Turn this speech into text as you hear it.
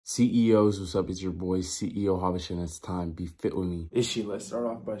CEOs, what's up? It's your boy, CEO Habish, and it's time. Be fit with me. Ishi, let's start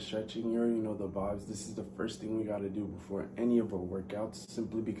off by stretching. You already know the vibes. This is the first thing we got to do before any of our workouts,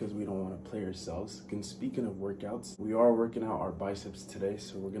 simply because we don't want to play ourselves. And speaking of workouts, we are working out our biceps today,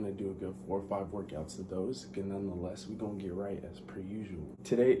 so we're going to do a good 4 or 5 workouts of those. And nonetheless, we're going to get right as per usual.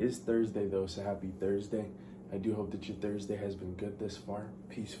 Today is Thursday, though, so happy Thursday. I do hope that your Thursday has been good this far,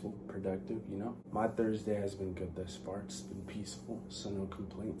 peaceful, productive, you know? My Thursday has been good this far. It's been peaceful, so no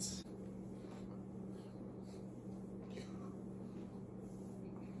complaints.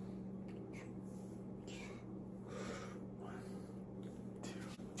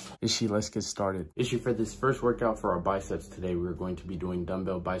 Ishi, let's get started. Ishi, for this first workout for our biceps today, we're going to be doing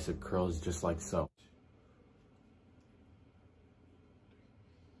dumbbell bicep curls just like so.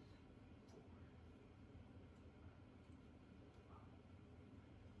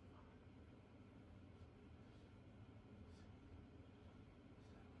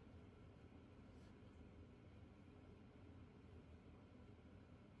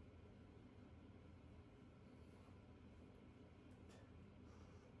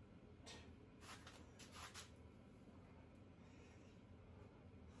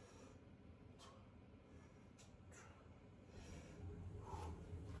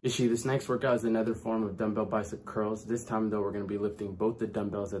 Ishi, this next workout is another form of dumbbell bicep curls. This time though, we're going to be lifting both the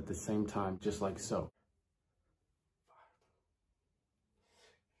dumbbells at the same time, just like so.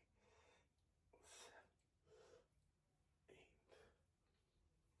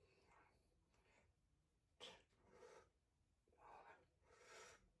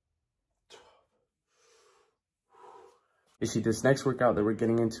 Ishi, this next workout that we're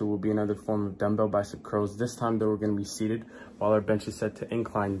getting into will be another form of dumbbell bicep curls. This time though, we're going to be seated while our bench is set to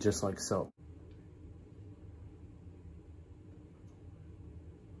incline, just like so.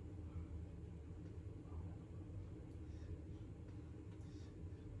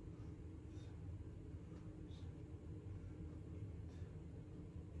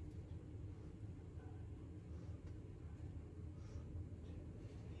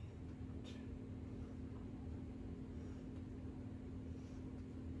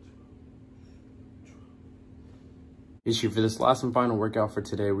 Ishi, for this last and final workout for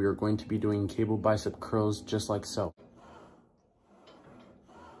today, we are going to be doing cable bicep curls just like so.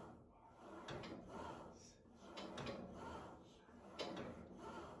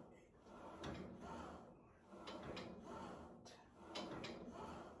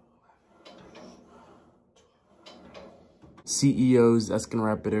 CEOs, that's gonna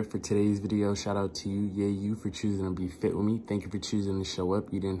wrap it up for today's video. Shout out to you, you for choosing to be fit with me. Thank you for choosing to show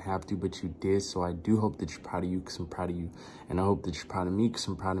up. You didn't have to, but you did. So I do hope that you're proud of you, because I'm proud of you. And I hope that you're proud of me, because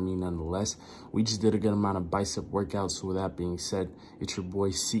I'm proud of me nonetheless. We just did a good amount of bicep workouts. So with that being said, it's your boy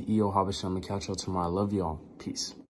CEO Habish. I'm gonna catch y'all tomorrow. I love y'all. Peace.